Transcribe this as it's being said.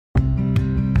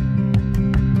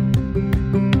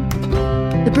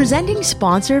The presenting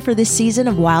sponsor for this season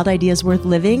of Wild Ideas Worth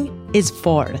Living is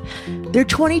Ford. Their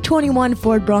 2021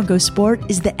 Ford Bronco Sport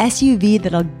is the SUV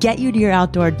that'll get you to your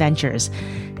outdoor adventures.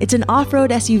 It's an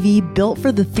off-road SUV built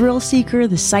for the thrill seeker,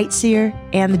 the sightseer,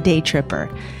 and the day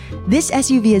tripper. This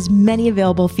SUV has many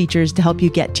available features to help you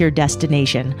get to your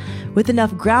destination. With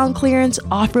enough ground clearance,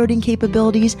 off-roading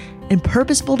capabilities, and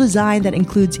purposeful design that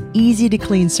includes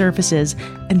easy-to-clean surfaces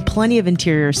and plenty of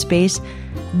interior space,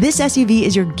 this SUV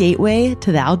is your gateway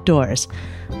to the outdoors.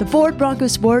 The Ford Bronco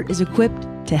Sport is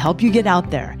equipped to help you get out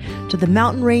there, to the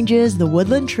mountain ranges, the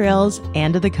woodland trails,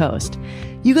 and to the coast.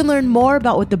 You can learn more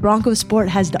about what the Bronco Sport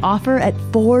has to offer at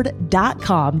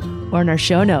Ford.com or in our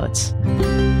show notes.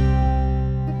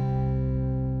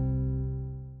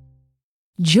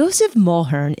 Joseph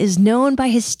Mulherin is known by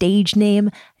his stage name,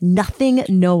 Nothing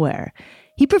Nowhere.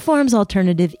 He performs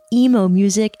alternative emo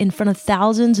music in front of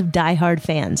thousands of diehard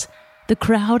fans. The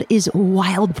crowd is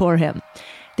wild for him.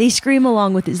 They scream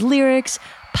along with his lyrics,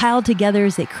 piled together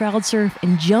as they crowd surf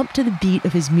and jump to the beat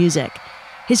of his music.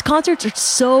 His concerts are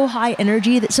so high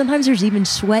energy that sometimes there's even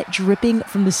sweat dripping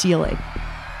from the ceiling.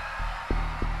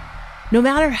 No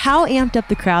matter how amped up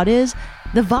the crowd is,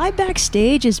 the vibe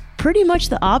backstage is pretty much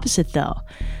the opposite though.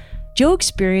 Joe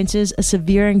experiences a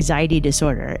severe anxiety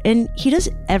disorder, and he does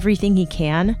everything he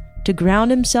can to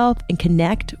ground himself and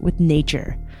connect with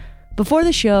nature. Before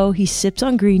the show, he sips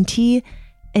on green tea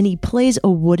and he plays a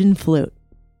wooden flute.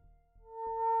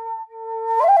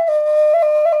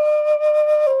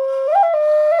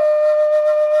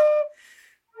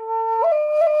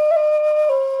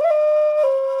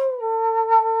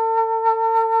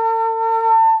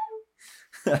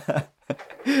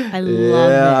 I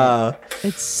love it.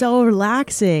 It's so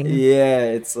relaxing. Yeah,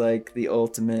 it's like the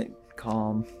ultimate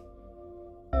calm.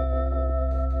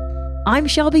 I'm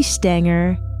Shelby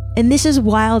Stanger, and this is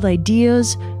Wild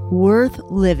Ideas Worth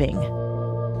Living.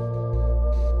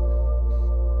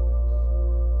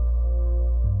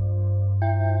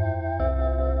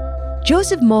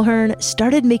 Joseph Mulherin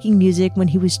started making music when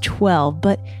he was 12,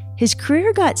 but his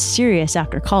career got serious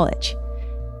after college.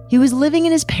 He was living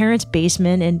in his parents'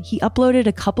 basement and he uploaded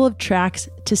a couple of tracks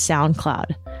to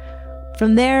SoundCloud.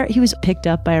 From there, he was picked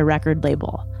up by a record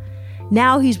label.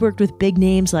 Now he's worked with big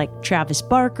names like Travis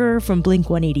Barker from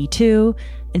Blink-182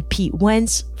 and Pete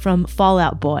Wentz from Fall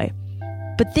Out Boy.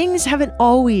 But things haven't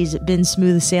always been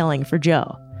smooth sailing for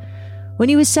Joe. When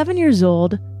he was 7 years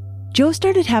old, Joe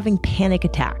started having panic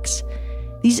attacks.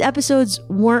 These episodes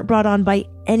weren't brought on by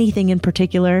anything in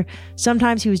particular.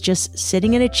 Sometimes he was just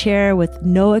sitting in a chair with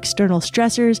no external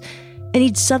stressors, and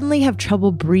he'd suddenly have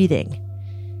trouble breathing.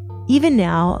 Even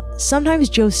now, sometimes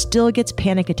Joe still gets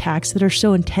panic attacks that are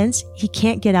so intense he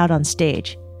can't get out on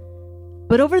stage.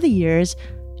 But over the years,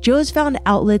 Joe's found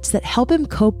outlets that help him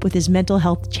cope with his mental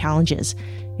health challenges,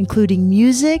 including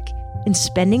music and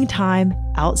spending time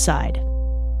outside.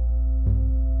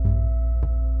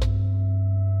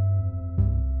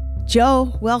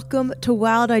 Joe, welcome to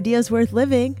Wild Ideas Worth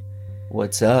Living.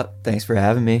 What's up? Thanks for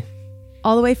having me.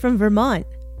 All the way from Vermont.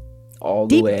 All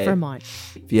the way. Deep Vermont.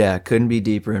 Yeah, couldn't be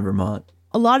deeper in Vermont.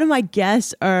 A lot of my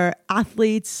guests are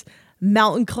athletes,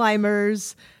 mountain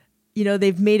climbers. You know,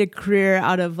 they've made a career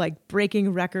out of like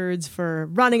breaking records for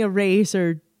running a race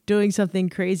or doing something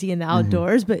crazy in the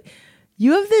outdoors. But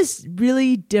you have this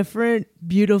really different,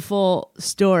 beautiful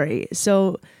story.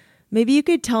 So maybe you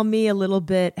could tell me a little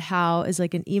bit how, as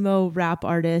like an emo rap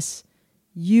artist,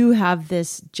 you have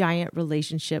this giant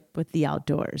relationship with the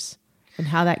outdoors and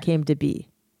how that came to be.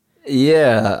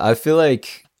 Yeah, I feel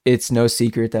like it's no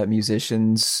secret that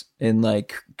musicians and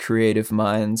like creative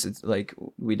minds, it's like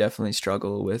we definitely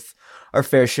struggle with our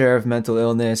fair share of mental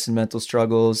illness and mental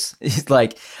struggles. It's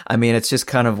like, I mean, it's just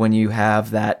kind of when you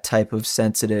have that type of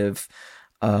sensitive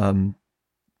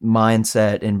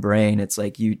mindset and brain, it's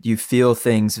like you feel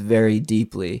things very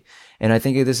deeply. And I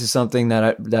think this is something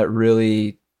that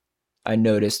really I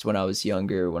noticed when I was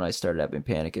younger, when I started having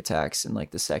panic attacks in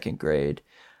like the second grade.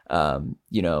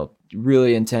 You know,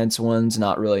 really intense ones,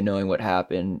 not really knowing what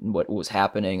was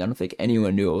happening. I don't think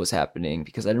anyone knew what was happening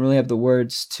because I didn't really have the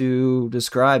words to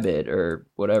describe it or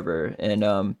whatever.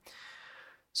 And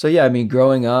so yeah, I mean,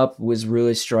 growing up was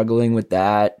really struggling with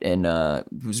that, and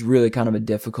it was really kind of a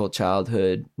difficult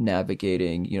childhood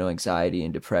navigating, you know, anxiety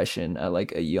and depression at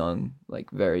like a young,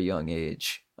 like very young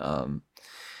age.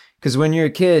 Because when you're a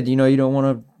kid, you know,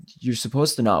 you're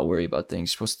supposed to not worry about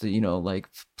things. You're supposed to, you know, like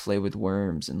play with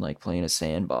worms and like play in a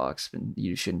sandbox, and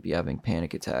you shouldn't be having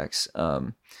panic attacks.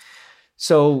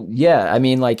 So yeah, I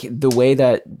mean, like the way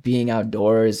that being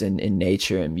outdoors and in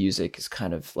nature and music has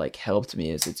kind of like helped me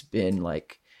is it's been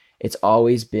like it's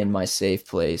always been my safe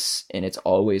place, and it's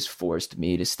always forced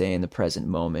me to stay in the present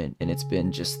moment. And it's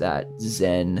been just that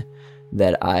zen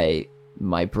that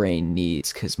my brain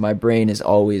needs, because my brain is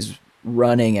always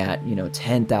running at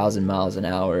 10,000 miles an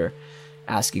hour,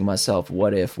 asking myself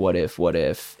what if, what if, what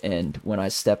if. And when I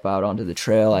step out onto the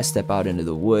trail, I step out into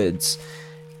the woods,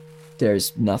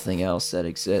 there's nothing else that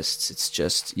exists. It's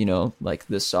just, like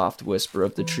the soft whisper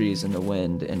of the trees in the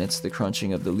wind, and it's the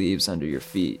crunching of the leaves under your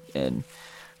feet. And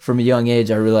from a young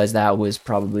age, I realized that was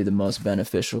probably the most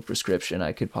beneficial prescription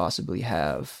I could possibly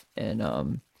have.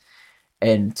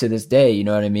 And to this day, you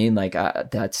know what I mean? Like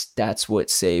that's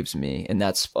what saves me. And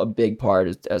that's a big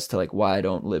part as to like why I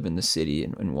don't live in the city,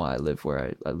 and why I live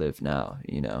where I live now,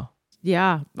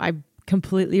 Yeah, I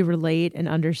completely relate and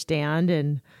understand.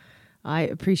 And I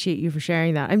appreciate you for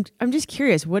sharing that. I'm just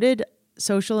curious, what did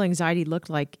social anxiety look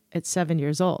like at 7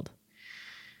 years old?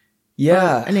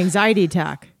 Yeah. Or an anxiety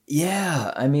attack.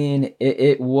 Yeah. I mean,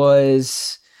 it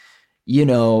was,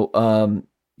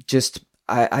 just,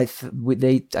 I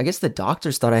guess the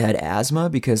doctors thought I had asthma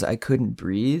because I couldn't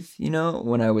breathe,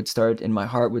 when I would start, and my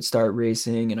heart would start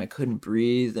racing and I couldn't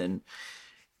breathe, and,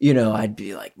 I'd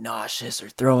be like nauseous or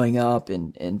throwing up.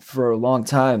 And for a long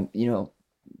time,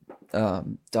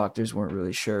 doctors weren't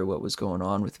really sure what was going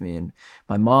on with me. And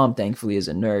my mom, thankfully, is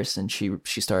a nurse, and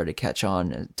she started to catch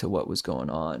on to what was going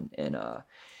on. And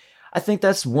I think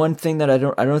that's one thing that I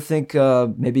don't think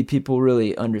maybe people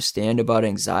really understand about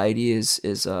anxiety is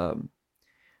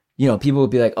people would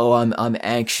be like, oh, I'm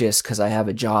anxious because I have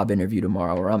a job interview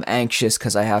tomorrow, or I'm anxious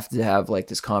because I have to have like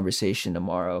this conversation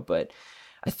tomorrow. But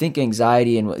I think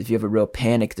anxiety, and if you have a real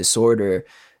panic disorder,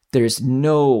 there's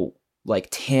no like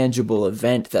tangible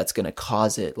event that's going to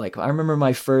cause it. Like I remember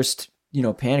my first,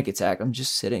 panic attack, I'm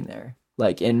just sitting there,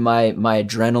 like, in my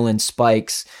adrenaline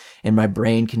spikes, and my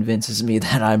brain convinces me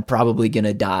that I'm probably going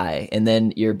to die. And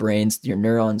then your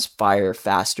neurons fire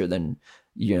faster than,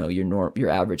 your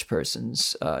average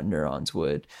person's neurons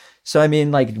would. So, I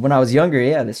mean, like when I was younger,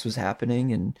 yeah, this was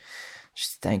happening, and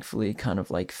just thankfully kind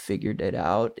of like figured it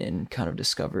out and kind of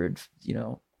discovered,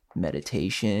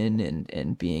 meditation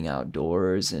and being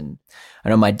outdoors. And I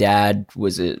know my dad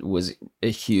was a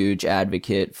huge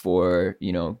advocate for,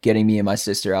 getting me and my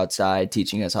sister outside,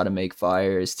 teaching us how to make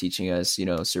fires, teaching us,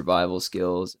 survival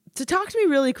skills. So talk to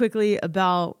me really quickly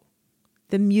about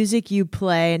the music you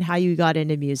play and how you got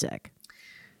into music.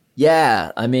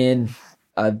 Yeah, I mean,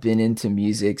 I've been into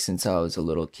music since I was a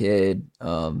little kid.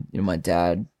 My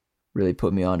dad really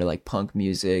put me on to like punk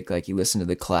music. Like he listened to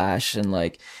The Clash and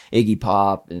like Iggy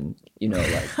Pop and,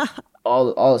 like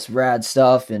all this rad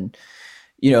stuff. And,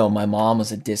 my mom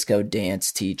was a disco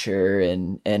dance teacher,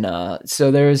 and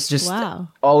so there's just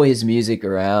always music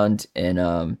around.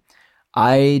 And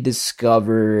I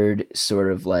discovered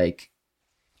sort of like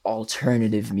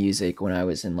alternative music when I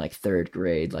was in like third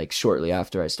grade, like shortly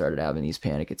after I started having these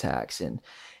panic attacks. And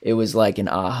it was like an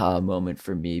aha moment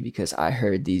for me, because I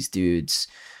heard these dudes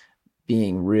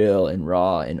being real and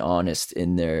raw and honest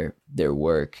in their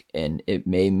work, and it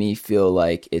made me feel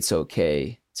like it's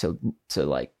okay to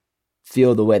like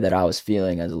feel the way that I was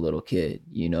feeling as a little kid.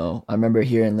 I remember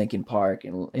hearing Linkin Park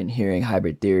and hearing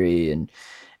Hybrid Theory, and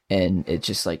it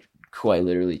just like quite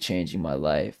literally changing my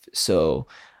life. So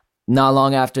not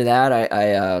long after that,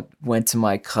 I went to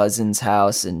my cousin's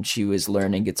house, and she was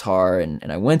learning guitar, and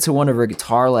I went to one of her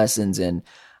guitar lessons, and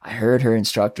I heard her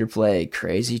instructor play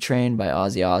Crazy Train by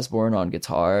Ozzy Osbourne on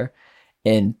guitar.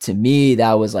 And to me,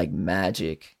 that was like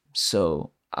magic. So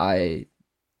I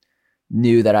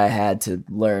knew that I had to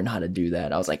learn how to do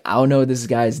that. I was like, I don't know what this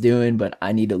guy's doing, but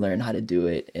I need to learn how to do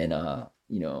it. And,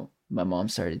 my mom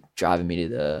started driving me to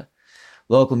the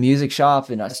local music shop,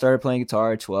 and I started playing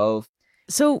guitar at 12.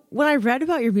 So when I read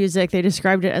about your music, they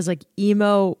described it as like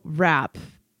emo rap.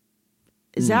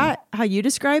 Is that how you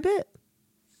describe it?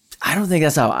 I don't think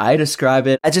that's how I describe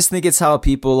it. I just think it's how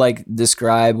people like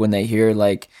describe when they hear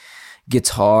like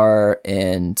guitar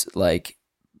and like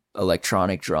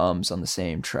electronic drums on the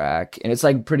same track. And it's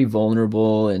like pretty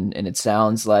vulnerable, and it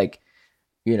sounds like,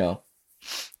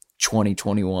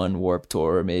 2021 Warped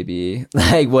Tour, maybe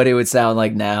like what it would sound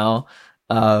like now.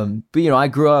 But I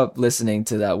grew up listening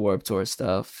to that Warped Tour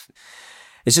stuff.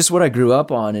 It's just what I grew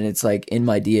up on, and it's like in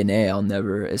my DNA. I'll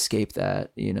never escape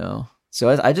that, So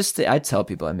I tell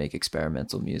people I make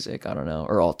experimental music. I don't know,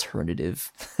 or alternative.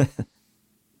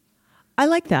 I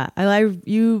like that.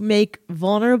 You make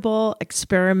vulnerable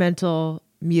experimental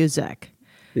music.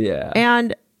 Yeah.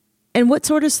 And what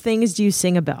sort of things do you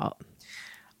sing about?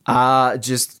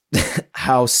 Just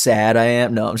how sad I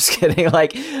am. No, I'm just kidding.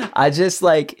 Like, I just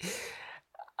like,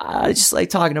 I just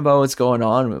like talking about what's going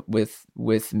on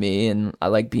with me, and I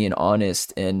like being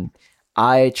honest, and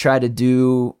I try to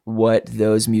do what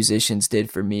those musicians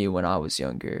did for me when I was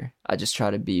younger. I just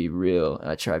try to be real.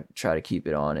 I try to keep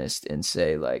it honest and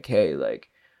say like, hey,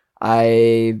 like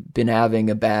I've been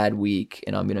having a bad week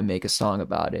and I'm going to make a song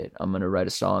about it. I'm going to write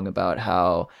a song about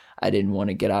how I didn't want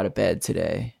to get out of bed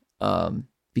today.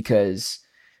 Because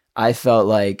I felt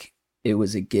like it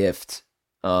was a gift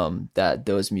that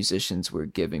those musicians were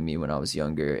giving me when I was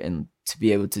younger, and to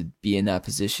be able to be in that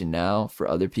position now for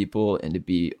other people and to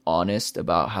be honest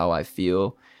about how I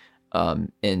feel,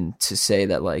 and to say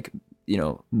that like, you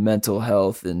know, mental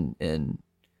health and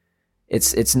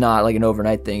it's not like an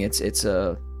overnight thing. It's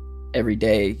a every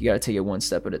day. You got to take it one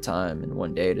step at a time and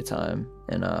one day at a time.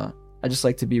 And I just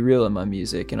like to be real in my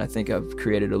music, and I think I've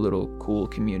created a little cool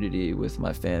community with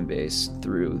my fan base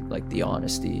through like the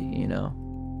honesty, you know.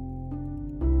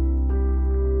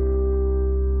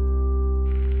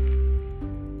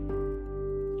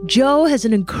 Joe has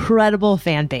an incredible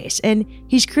fan base, and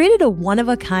he's created a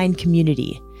one-of-a-kind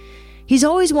community. He's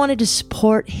always wanted to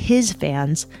support his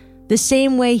fans the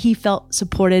same way he felt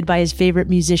supported by his favorite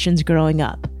musicians growing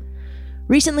up.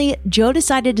 Recently, Joe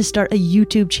decided to start a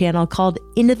YouTube channel called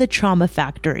Into the Trauma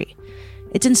Factory.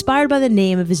 It's inspired by the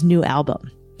name of his new album.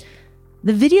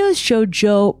 The videos show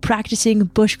Joe practicing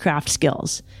bushcraft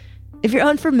skills. If you're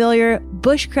unfamiliar,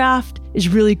 bushcraft is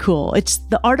really cool. It's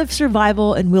the art of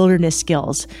survival and wilderness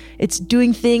skills. It's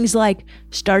doing things like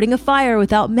starting a fire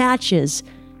without matches,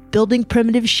 building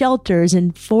primitive shelters,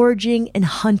 and foraging and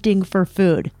hunting for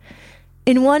food.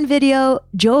 In one video,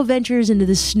 Joe ventures into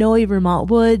the snowy Vermont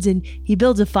woods and he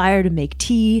builds a fire to make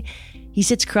tea. He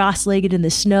sits cross-legged in the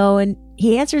snow and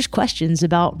he answers questions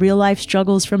about real-life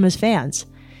struggles from his fans.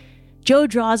 Joe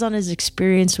draws on his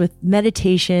experience with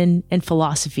meditation and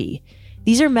philosophy.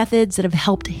 These are methods that have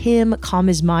helped him calm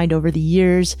his mind over the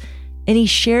years, and he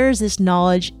shares this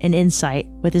knowledge and insight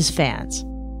with his fans.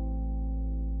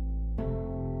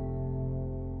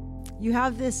 You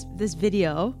have this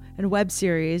video and web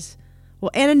series,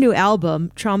 and a new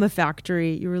album, Trauma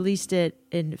Factory. You released it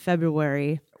in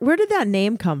February. Where did that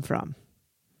name come from?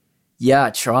 Yeah,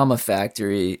 Trauma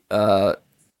Factory.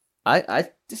 I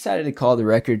decided to call the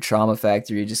record Trauma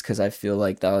Factory just because I feel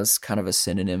like that was kind of a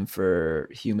synonym for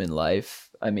human life.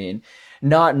 I mean,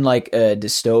 not in like a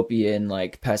dystopian,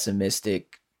 like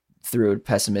pessimistic, through a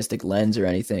pessimistic lens or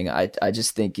anything. I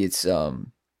just think it's, I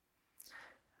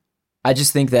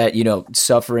just think that, you know,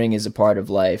 suffering is a part of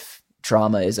life.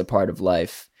 Trauma is a part of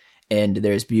life. And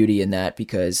there's beauty in that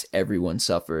because everyone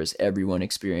suffers, everyone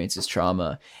experiences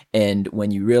trauma. And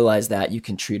when you realize that, you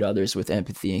can treat others with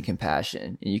empathy and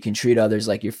compassion. And you can treat others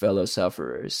like your fellow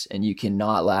sufferers. And you can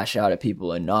not lash out at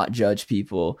people and not judge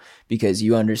people because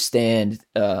you understand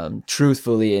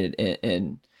truthfully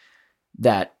and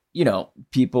that, you know,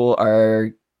 people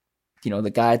are, you know, the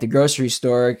guy at the grocery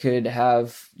store could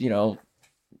have, you know,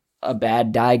 a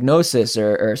bad diagnosis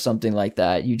or something like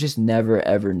that. You just never,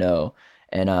 ever know.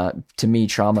 And to me,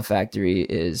 Trauma Factory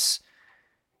is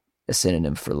a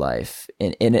synonym for life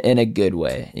in a good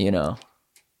way, you know.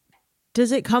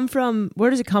 Does it come from, where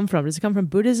does it come from? Does it come from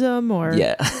Buddhism or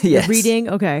yes. reading?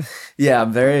 Okay. Yeah,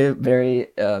 I'm very, very,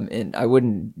 and I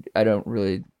don't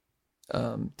really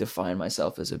define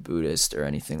myself as a Buddhist or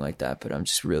anything like that, but I'm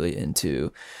just really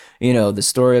into, you know, the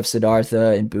story of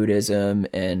Siddhartha in Buddhism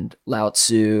and Lao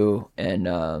Tzu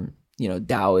and, you know,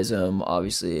 Taoism,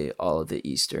 obviously all of the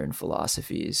Eastern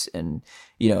philosophies. And,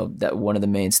 you know, that one of the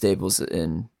main staples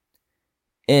in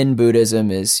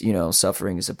Buddhism is, you know,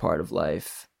 suffering is a part of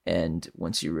life. And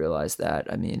once you realize that,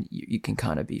 I mean, you can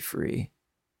kind of be free.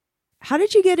 How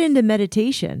did you get into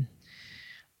meditation?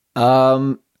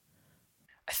 I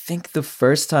think the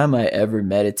first time I ever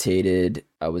meditated,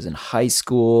 I was in high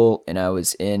school and I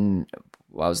was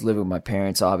living with my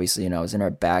parents, obviously, and I was in our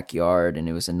backyard and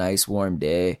it was a nice warm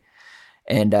day.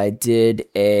 And I did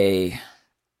a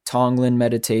Tonglen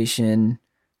meditation.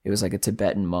 It was like a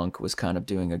Tibetan monk was kind of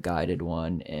doing a guided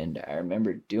one. And I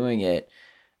remember doing it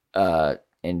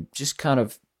and just kind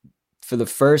of, for the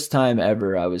first time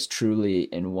ever, I was truly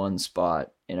in one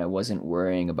spot and I wasn't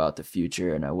worrying about the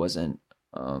future and I wasn't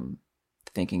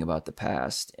thinking about the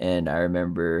past. And I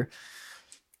remember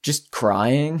just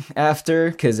crying after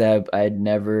because I'd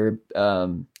never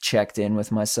checked in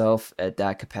with myself at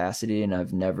that capacity, and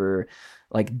I've never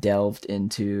like delved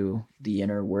into the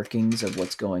inner workings of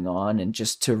what's going on. And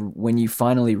just to, when you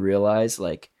finally realize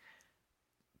like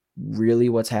really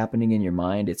what's happening in your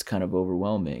mind, it's kind of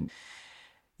overwhelming.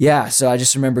 Yeah, so I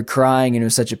just remember crying, and it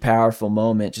was such a powerful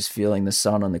moment, just feeling the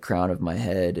sun on the crown of my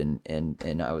head,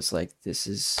 and I was like, this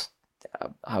is,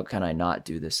 how can I not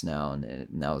do this now? And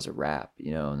that was a wrap,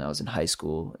 and I was in high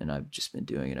school, and I've just been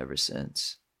doing it ever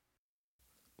since.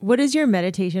 What does your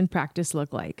meditation practice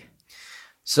look like?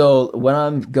 So when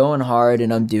I'm going hard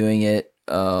and I'm doing it,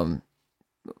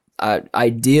 I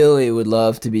ideally would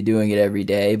love to be doing it every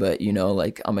day, but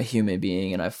like I'm a human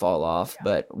being and I fall off. Yeah.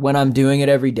 But when I'm doing it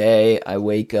every day, I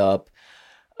wake up,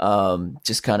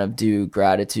 just kind of do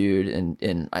gratitude,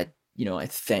 and I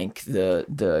thank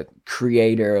the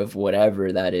creator of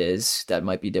whatever that is. That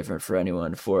might be different for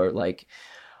anyone, for like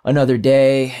another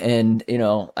day. And,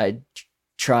 I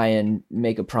try and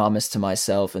make a promise to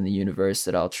myself and the universe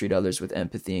that I'll treat others with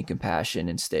empathy and compassion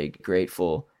and stay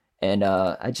grateful. And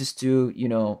I just do,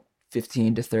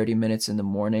 15 to 30 minutes in the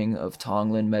morning of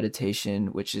Tonglen meditation,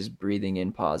 which is breathing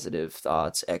in positive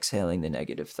thoughts, exhaling the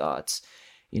negative thoughts.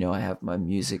 I have my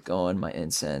music going, my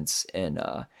incense, and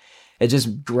it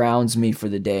just grounds me for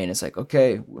the day. And it's like,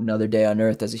 okay, another day on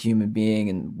earth as a human being,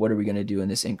 and what are we going to do in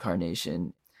this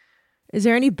incarnation? Is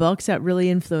there any books that really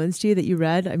influenced you that you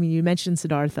read? I mean, you mentioned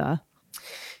Siddhartha.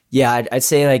 Yeah, I'd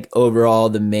say like overall,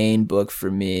 the main book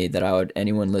for me that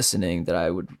anyone listening that I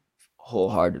would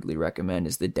wholeheartedly recommend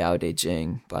is the Tao Te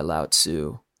Ching by Lao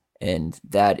Tzu. And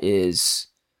that is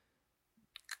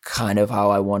kind of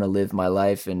how I want to live my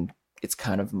life, and it's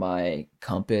kind of my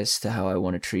compass to how I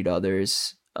want to treat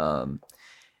others. And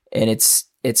it's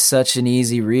such an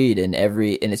easy read, and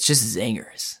it's just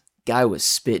zingers. Guy was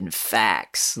spitting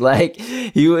facts. Like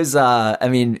he was,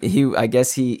 I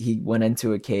guess he went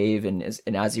into a cave, and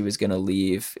as he was going to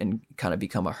leave and kind of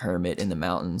become a hermit in the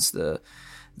mountains, the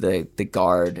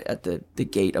guard at the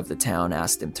gate of the town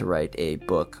asked him to write a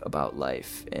book about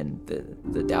life, and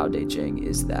the Tao Te Ching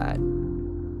is that.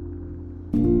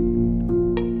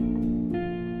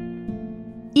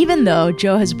 Even though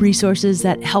Joe has resources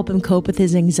that help him cope with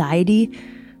his anxiety,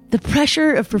 the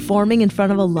pressure of performing in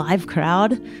front of a live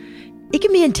crowd, it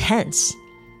can be intense.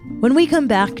 When we come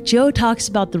back, Joe talks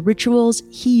about the rituals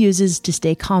he uses to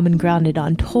stay calm and grounded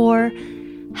on tour,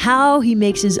 how he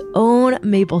makes his own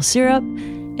maple syrup,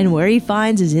 and where he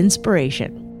finds his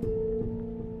inspiration.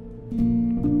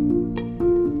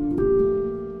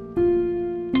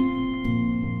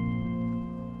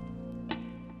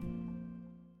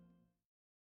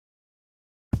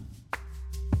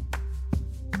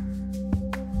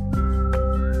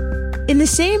 In the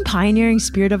same pioneering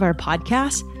spirit of our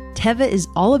podcast, Teva is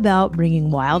all about bringing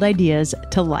wild ideas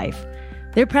to life.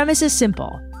 Their premise is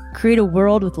simple: create a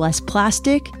world with less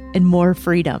plastic and more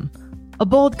freedom. A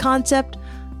bold concept?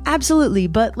 Absolutely,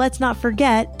 but let's not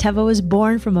forget, Teva was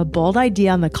born from a bold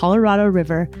idea on the Colorado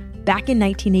River back in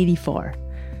 1984.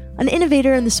 An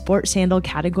innovator in the sports sandal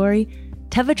category,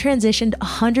 Teva transitioned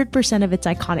 100% of its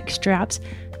iconic straps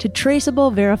to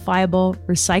traceable, verifiable,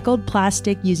 recycled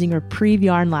plastic using Repreve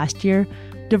yarn last year,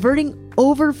 diverting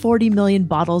over 40 million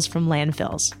bottles from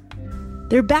landfills.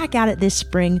 They're back at it this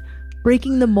spring,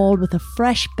 breaking the mold with a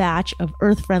fresh batch of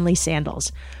earth-friendly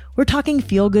sandals. We're talking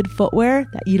feel-good footwear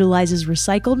that utilizes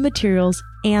recycled materials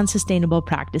and sustainable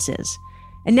practices.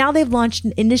 And now they've launched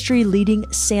an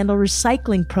industry-leading sandal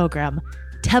recycling program,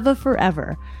 Teva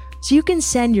Forever, so you can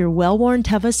send your well-worn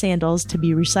Teva sandals to be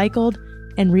recycled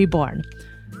and reborn.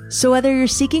 So whether you're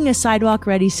seeking a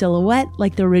sidewalk-ready silhouette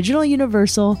like the original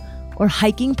Universal or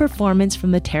hiking performance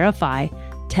from the Terrafy,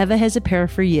 Teva has a pair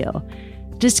for you.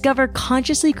 Discover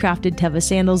consciously crafted Teva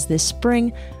sandals this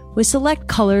spring with select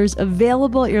colors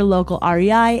available at your local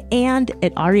REI and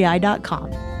at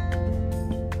rei.com.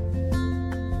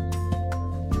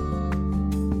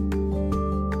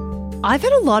 I've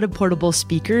had a lot of portable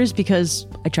speakers because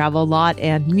I travel a lot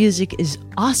and music is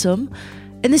awesome.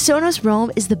 And the Sonos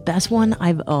Roam is the best one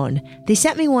I've owned. They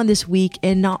sent me one this week,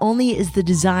 and not only is the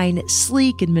design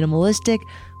sleek and minimalistic,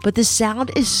 but the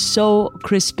sound is so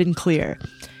crisp and clear.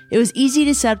 It was easy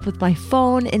to set up with my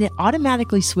phone, and it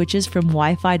automatically switches from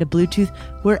Wi-Fi to Bluetooth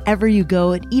wherever you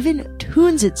go. It even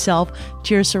tunes itself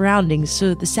to your surroundings,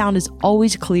 so the sound is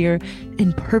always clear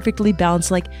and perfectly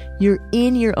balanced, like you're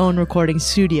in your own recording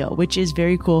studio, which is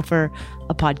very cool for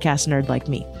a podcast nerd like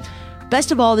me.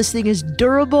 Best of all, this thing is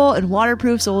durable and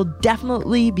waterproof, so will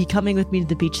definitely be coming with me to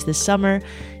the beach this summer.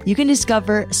 You can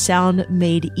discover sound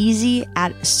made easy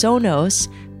at Sonos,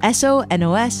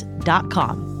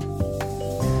 Sonos.com.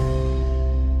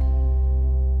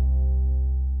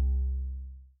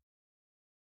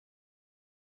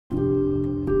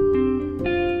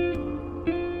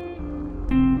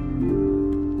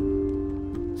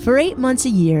 For 8 months a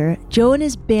year, Joe and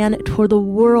his band tour the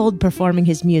world performing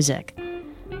his music.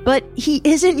 But he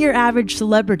isn't your average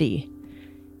celebrity.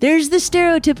 There's the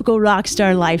stereotypical rock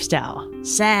star lifestyle: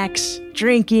 sex,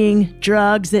 drinking,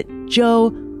 drugs that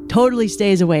Joe totally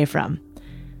stays away from.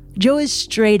 Joe is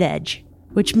straight edge,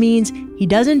 which means he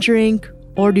doesn't drink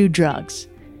or do drugs.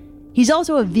 He's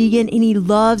also a vegan, and he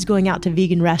loves going out to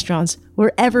vegan restaurants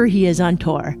wherever he is on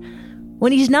tour.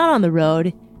 When he's not on the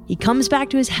road, he comes back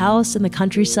to his house in the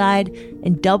countryside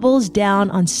and doubles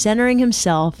down on centering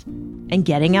himself and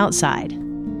getting outside.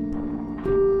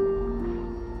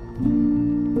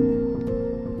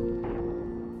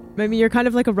 I mean, you're kind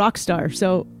of like a rock star,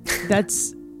 so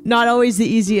that's not always the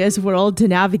easiest world to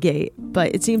navigate,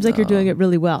 but it seems like you're doing it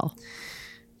really well.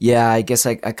 Yeah, I guess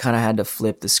I kind of had to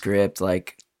flip the script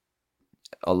like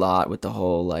a lot with the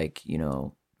whole like,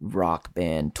 rock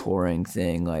band touring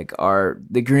thing. Like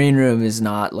the green room is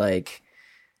not like,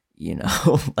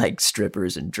 like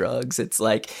strippers and drugs. It's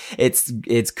like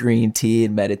it's green tea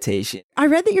and meditation. I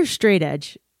read that you're straight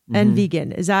edge and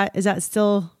vegan. Is that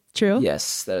still true?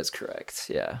 Yes, that is correct.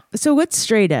 Yeah. So what's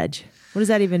straight edge? What does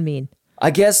that even mean?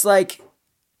 I guess like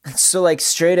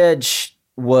straight edge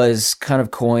was kind of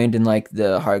coined in like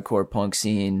the hardcore punk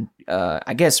scene,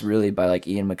 I guess really by like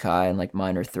Ian MacKaye and like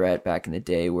Minor Threat back in the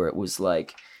day, where it was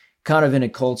like kind of in a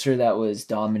culture that was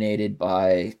dominated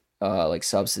by like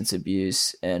substance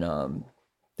abuse and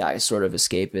that sort of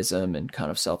escapism and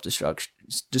kind of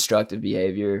self-destructive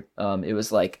behavior. It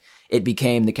was like it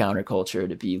became the counterculture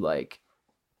to be like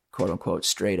quote unquote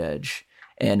straight edge.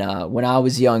 And when I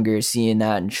was younger, seeing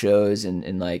that in shows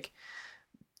and like,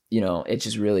 it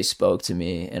just really spoke to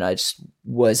me, and I just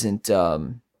wasn't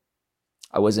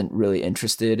really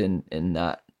interested in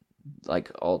that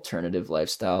like alternative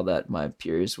lifestyle that my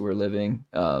peers were living.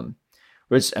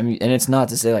 Which, I mean, and it's not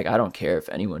to say like I don't care if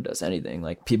anyone does anything.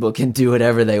 Like people can do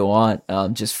whatever they want.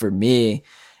 Just for me,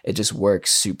 it just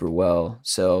works super well.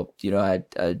 So I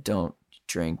don't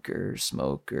drink or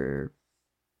smoke or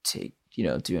take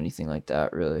do anything like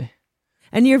that really.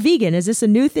 And you're vegan. Is this a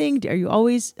new thing? Have you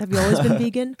always been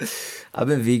vegan? I've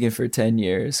been vegan for 10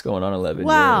 years, going on 11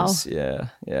 wow. years. Yeah.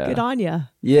 Good on you.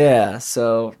 Yeah.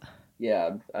 So,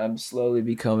 yeah, I'm slowly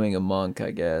becoming a monk,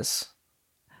 I guess.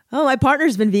 Oh, my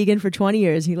partner's been vegan for 20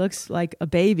 years. He looks like a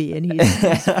baby, and he's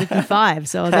 55.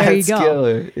 So there you go. That's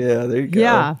killer. Yeah, there you go.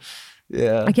 Yeah.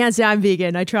 Yeah. I can't say I'm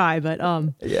vegan. I try, but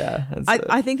yeah.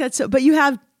 I think that's so. But you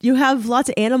have lots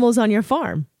of animals on your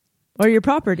farm or your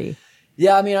property.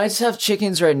 Yeah, I mean, I just have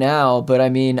chickens right now, but I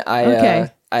mean,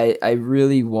 I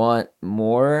really want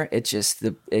more. It just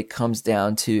it comes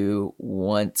down to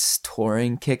once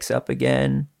touring kicks up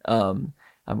again, I'm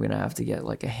gonna have to get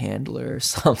like a handler or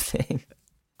something.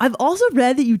 I've also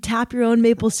read that you tap your own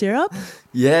maple syrup.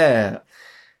 Yeah,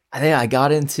 I think I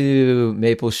got into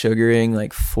maple sugaring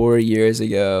like 4 years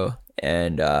ago.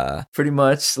 And pretty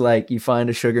much like you find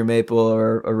a sugar maple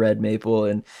or a red maple,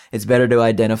 and it's better to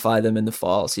identify them in the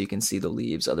fall so you can see the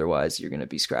leaves. Otherwise, you're going to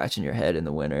be scratching your head in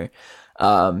the winter.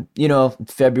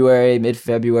 February,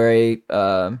 mid-February,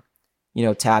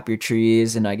 tap your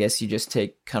trees, and I guess you just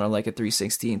take kind of like a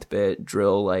 3/16 bit,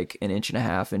 drill like 1.5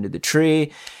 inches into the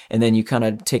tree, and then you kind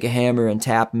of take a hammer and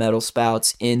tap metal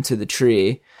spouts into the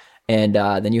tree, and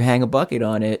then you hang a bucket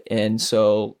on it. And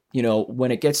so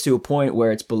when it gets to a point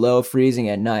where it's below freezing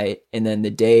at night and then the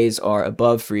days are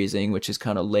above freezing, which is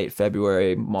kind of late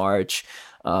February, March,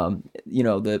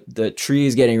 the tree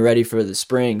is getting ready for the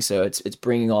spring. So it's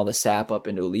bringing all the sap up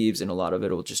into the leaves, and a lot of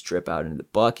it will just drip out into the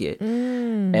bucket.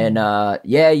 And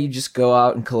you just go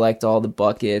out and collect all the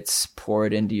buckets, pour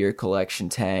it into your collection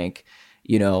tank,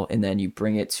 and then you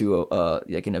bring it to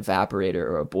like an evaporator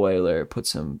or a boiler, put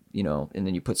some, and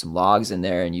then you put some logs in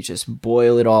there, and you just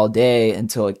boil it all day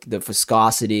until the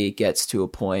viscosity gets to a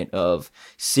point of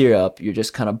syrup. You're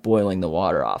just kind of boiling the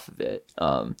water off of it.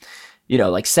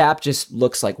 Like sap just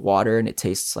looks like water and it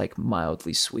tastes like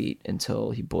mildly sweet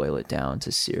until you boil it down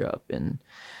to syrup. And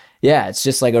yeah, it's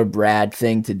just like a rad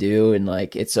thing to do. And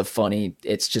like, it's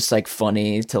just like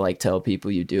funny to like tell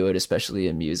people you do it, especially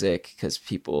in music, because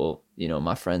people,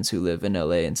 my friends who live in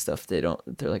LA and stuff, they're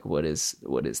like, what is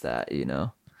that?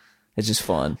 It's just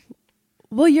fun.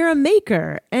 Well, you're a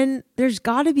maker, and there's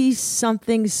got to be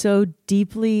something so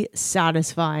deeply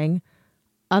satisfying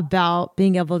about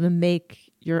being able to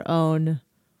make your own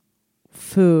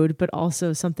food, but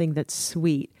also something that's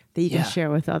sweet that you can share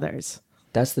with others.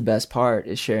 That's the best part,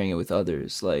 is sharing it with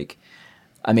others. Like,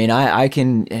 I mean, I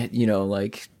can,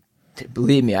 like,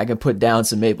 believe me, I can put down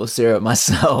some maple syrup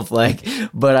myself. Like,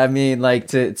 but I mean, like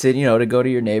to go to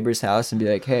your neighbor's house and be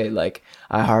like, hey, like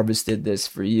I harvested this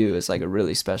for you. It's like a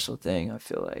really special thing. I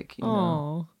feel like,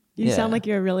 you sound like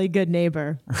you're a really good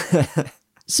neighbor.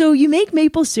 So you make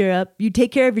maple syrup, you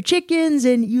take care of your chickens,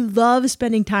 and you love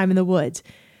spending time in the woods.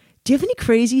 Do you have any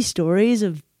crazy stories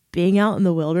of being out in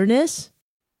the wilderness?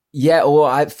 Yeah,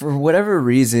 well, for whatever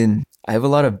reason, I have a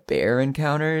lot of bear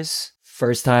encounters.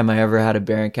 first time I ever had a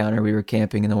bear encounter, we were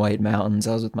camping in the White Mountains.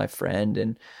 I was with my friend,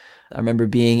 and I remember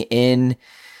being in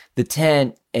the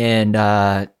tent and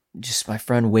just my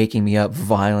friend waking me up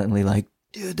violently, like,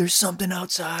 dude, there's something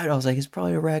outside. I was like, it's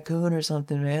probably a raccoon or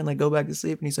something, man. Like, go back to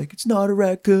sleep. And he's like, it's not a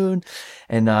raccoon.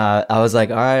 And I was like,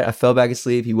 all right. I fell back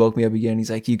asleep. He woke me up again. He's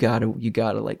like, you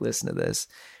gotta like listen to this.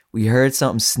 We heard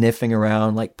something sniffing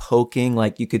around, like poking,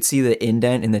 like you could see the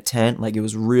indent in the tent. Like it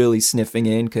was really sniffing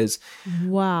in because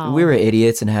wow, we were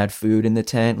idiots and had food in the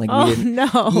tent. Like, oh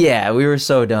no. Yeah, we were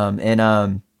so dumb.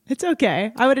 And it's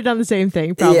okay. I would have done the same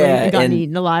thing probably and gotten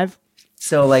eaten alive.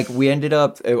 So like we ended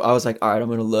up, I was like, all right, I'm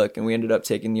going to look. And we ended up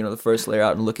taking, the first layer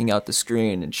out and looking out the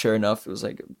screen. And sure enough, it was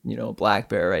like, a black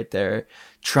bear right there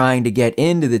trying to get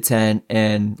into the tent.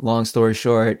 And long story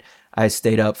short, I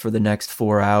stayed up for the next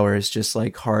 4 hours, just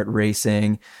like heart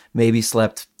racing, maybe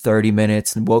slept 30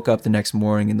 minutes and woke up the next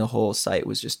morning and the whole site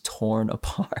was just torn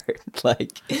apart.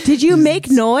 Like, did you make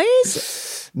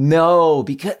noise? No,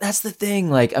 because that's the thing.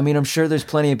 Like, I mean, I'm sure there's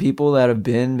plenty of people that have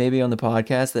been maybe on the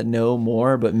podcast that know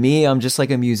more, but me, I'm just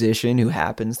like a musician who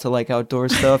happens to like outdoor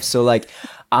stuff. So like,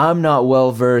 I'm not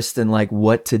well versed in like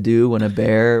what to do when a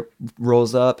bear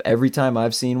rolls up. Every time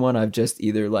I've seen one, I've just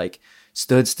either like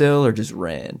stood still or just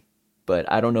ran. But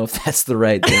I don't know if that's the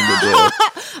right thing to do.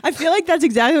 I feel like that's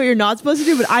exactly what you're not supposed to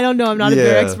do, but I don't know. I'm not a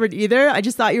bear expert either. I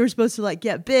just thought you were supposed to like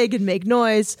get big and make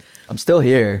noise. I'm still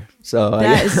here. So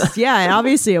and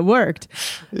obviously it worked.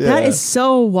 Yeah. That is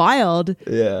so wild.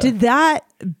 Yeah. Did that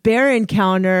bear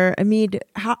encounter, I mean,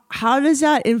 how does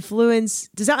that influence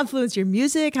your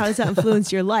music? How does that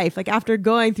influence your life? Like after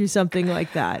going through something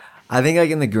like that? I think like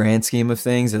in the grand scheme of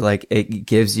things, it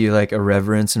gives you like a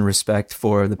reverence and respect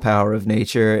for the power of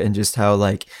nature and just how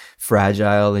like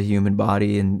fragile the human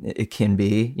body and it can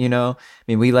be, I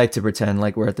mean, we like to pretend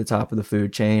like we're at the top of the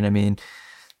food chain. I mean,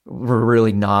 we're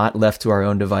really not. Left to our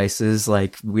own devices.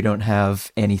 Like we don't have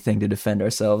anything to defend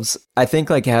ourselves. I think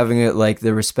like having it like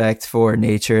the respect for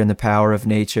nature and the power of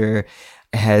nature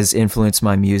has influenced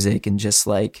my music and just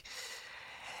like,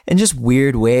 in just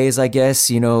weird ways, I guess,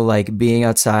 like being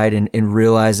outside and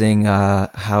realizing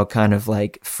how kind of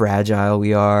like fragile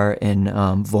we are and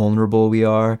vulnerable we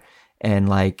are. And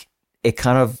like it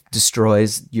kind of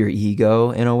destroys your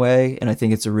ego in a way. And I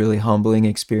think it's a really humbling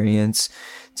experience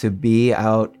to be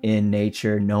out in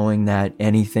nature knowing that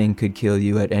anything could kill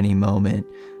you at any moment.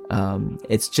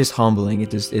 It's just humbling.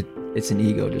 It's an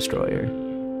ego destroyer.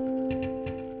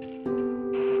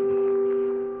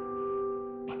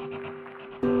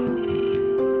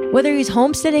 Whether he's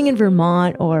homesteading in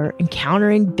Vermont or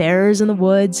encountering bears in the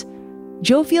woods,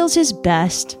 Joe feels his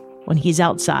best when he's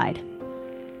outside.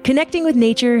 Connecting with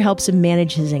nature helps him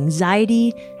manage his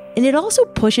anxiety, and it also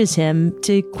pushes him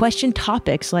to question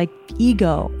topics like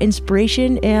ego,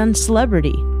 inspiration, and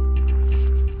celebrity.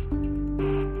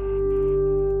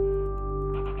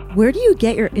 Where do you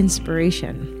get your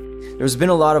inspiration? There's been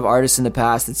a lot of artists in the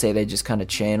past that say they just kind of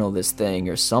channel this thing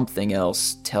or something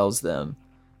else tells them,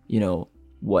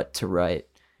 what to write.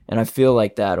 And I feel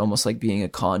like that, almost like being a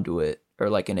conduit or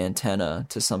like an antenna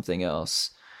to something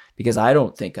else, because I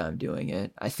don't think I'm doing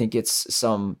it. I think it's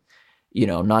some,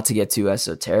 not to get too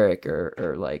esoteric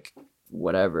or like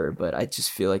whatever, but I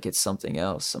just feel like it's something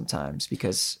else sometimes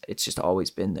because it's just always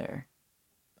been there.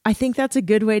 I think that's a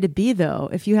good way to be, though.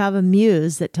 If you have a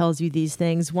muse that tells you these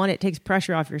things, one, it takes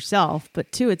pressure off yourself,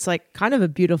 but two, it's like kind of a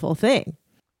beautiful thing.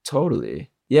 Totally.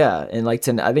 Yeah, and like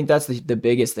I think that's the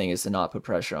biggest thing is to not put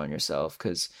pressure on yourself,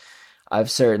 because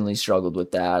I've certainly struggled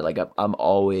with that. Like I'm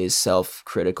always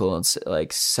self-critical and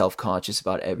like self-conscious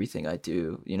about everything I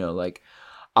do. Like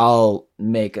I'll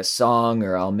make a song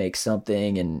or I'll make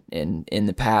something, and in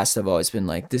the past I've always been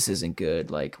like, this isn't good.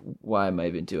 Like, why am I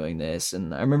even doing this?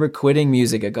 And I remember quitting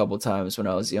music a couple times when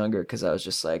I was younger because I was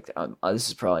just like, this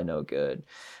is probably no good.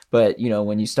 But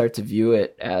when you start to view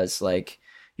it as like,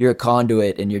 you're a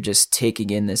conduit and you're just taking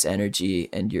in this energy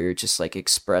and you're just like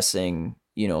expressing,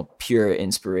 pure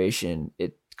inspiration,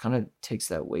 it kind of takes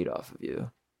that weight off of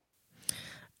you.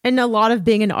 And a lot of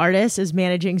being an artist is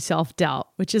managing self-doubt,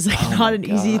 which is like not an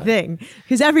easy thing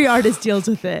because every artist deals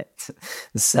with it.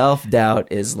 Self-doubt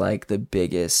is like the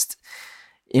biggest,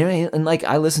 and like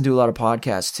I listen to a lot of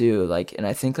podcasts too, like, and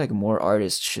I think like more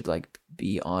artists should like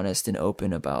be honest and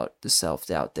open about the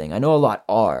self-doubt thing. I know a lot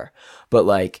are, but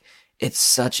like, it's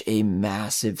such a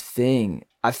massive thing.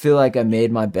 I feel like I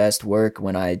made my best work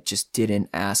when I just didn't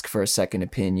ask for a second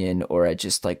opinion or I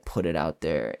just like put it out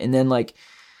there. And then like,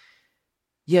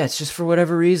 yeah, it's just for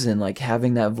whatever reason, like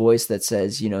having that voice that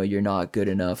says, you're not good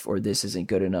enough or this isn't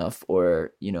good enough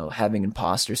or, having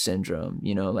imposter syndrome,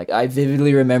 like I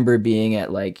vividly remember being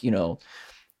at like,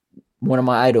 one of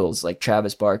my idols, like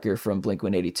Travis Barker from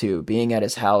Blink-182, being at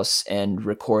his house and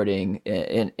recording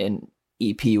an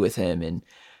EP with him, and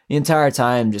the entire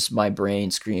time just my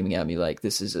brain screaming at me like,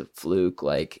 this is a fluke,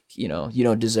 like, you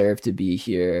don't deserve to be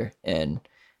here. And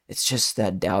it's just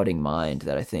that doubting mind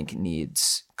that I think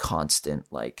needs constant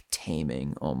like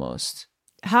taming almost.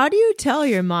 How do you tell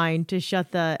your mind to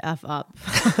shut the F up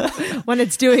when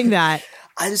it's doing that?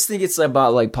 I just think it's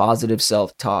about like positive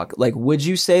self-talk. Like, would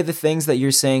you say the things that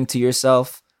you're saying to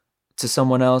yourself to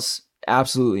someone else?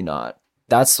 Absolutely not.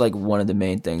 That's like one of the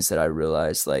main things that I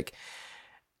realized. Like,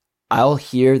 I'll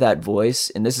hear that voice,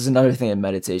 and this is another thing that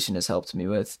meditation has helped me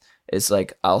with, is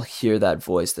like, I'll hear that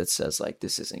voice that says like,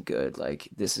 this isn't good. Like,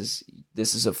 this is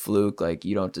a fluke. Like,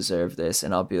 you don't deserve this.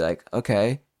 And I'll be like,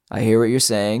 okay, I hear what you're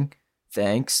saying.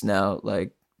 Thanks. Now,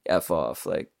 like, F off.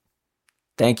 Like,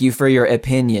 thank you for your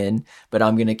opinion, but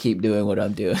I'm going to keep doing what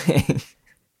I'm doing.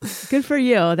 Good for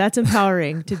you. That's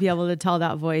empowering to be able to tell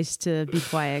that voice to be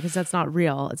quiet, because that's not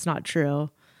real. It's not true.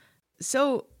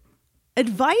 So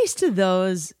advice to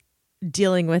those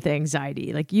dealing with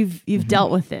anxiety, like you've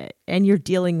dealt with it and you're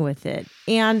dealing with it,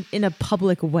 and in a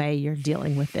public way you're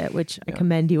dealing with it, which I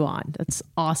commend you on. That's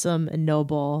awesome and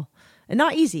noble and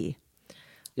not easy.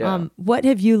 What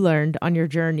have you learned on your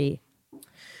journey?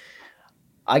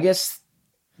 I guess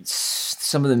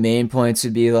some of the main points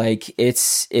would be like,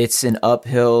 it's an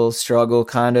uphill struggle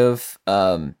kind of.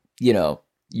 You're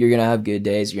going to have good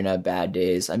days, you're going to have bad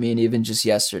days. I mean, even just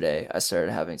yesterday I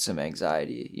started having some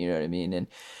anxiety, you know what I mean? And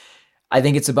I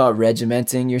think it's about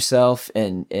regimenting yourself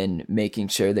and making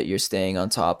sure that you're staying on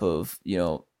top of,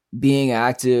 being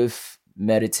active,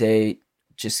 meditate,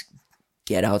 just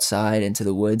get outside into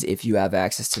the woods if you have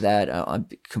access to that. I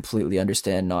completely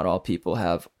understand not all people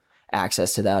have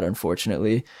access to that,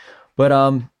 unfortunately.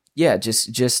 But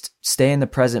just stay in the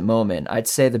present moment. I'd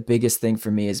say the biggest thing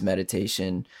for me is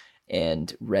meditation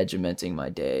and regimenting my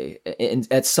day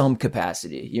at some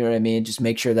capacity. You know what I mean? Just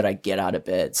make sure that I get out of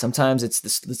bed. Sometimes it's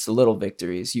the little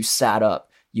victories. You sat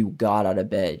up, you got out of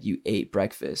bed, you ate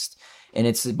breakfast. And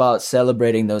it's about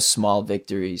celebrating those small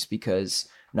victories, because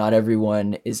not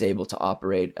everyone is able to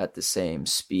operate at the same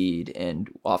speed. And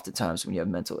oftentimes when you have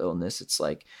mental illness, it's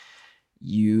like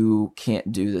you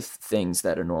can't do the things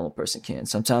that a normal person can.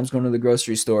 Sometimes going to the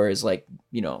grocery store is like,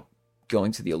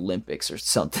 going to the Olympics or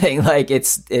something. Like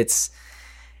it's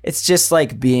just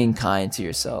like being kind to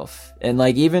yourself. And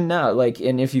like, even now, like,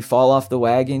 and if you fall off the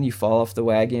wagon,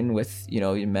 with,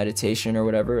 your meditation or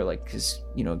whatever, like, cause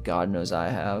God knows I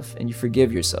have, and you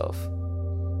forgive yourself.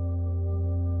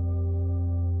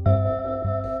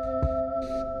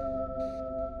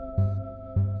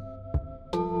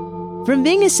 From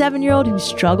being a 7-year-old who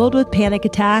struggled with panic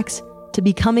attacks to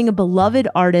becoming a beloved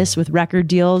artist with record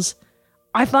deals,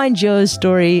 I find Joe's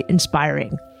story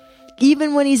inspiring.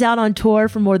 Even when he's out on tour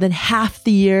for more than half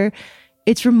the year,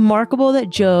 it's remarkable that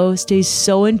Joe stays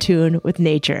so in tune with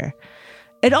nature.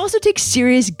 It also takes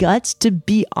serious guts to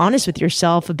be honest with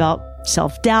yourself about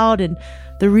self-doubt and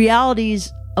the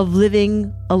realities of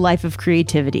living a life of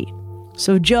creativity.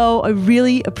 So Joe, I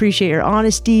really appreciate your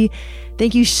honesty.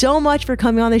 Thank you so much for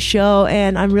coming on the show,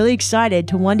 and I'm really excited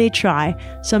to one day try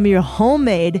some of your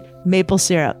homemade maple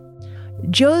syrup.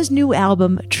 Joe's new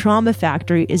album, Trauma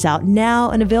Factory, is out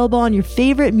now and available on your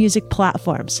favorite music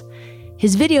platforms.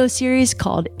 His video series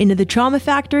called Into the Trauma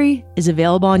Factory is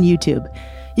available on YouTube.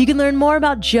 You can learn more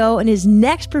about Joe and his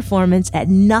next performance at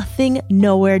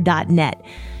nothingnowhere.net.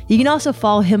 You can also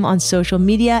follow him on social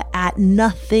media at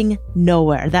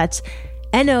nothingnowhere. That's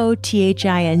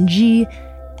NOTHINGNOWHERE.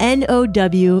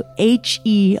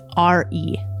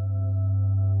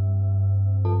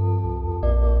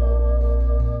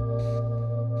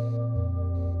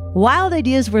 Wild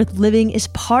Ideas Worth Living is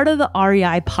part of the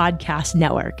REI Podcast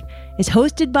Network. It's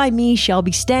hosted by me,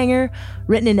 Shelby Stanger,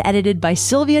 written and edited by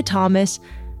Sylvia Thomas,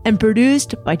 and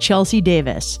produced by Chelsea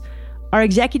Davis. Our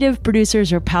executive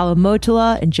producers are Paolo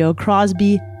Motola and Joe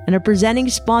Crosby, and our presenting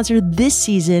sponsor this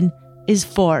season is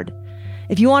Ford.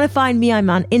 If you want to find me, I'm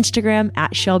on Instagram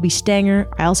at Shelby Stanger.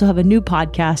 I also have a new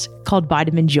podcast called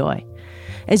Vitamin Joy.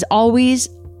 As always,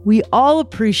 we all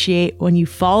appreciate when you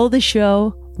follow the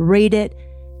show, rate it,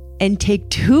 and take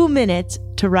 2 minutes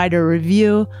to write a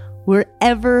review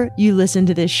wherever you listen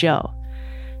to this show.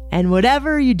 And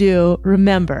whatever you do,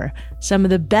 remember, some of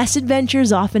the best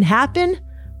adventures often happen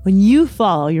when you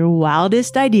follow your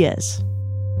wildest ideas.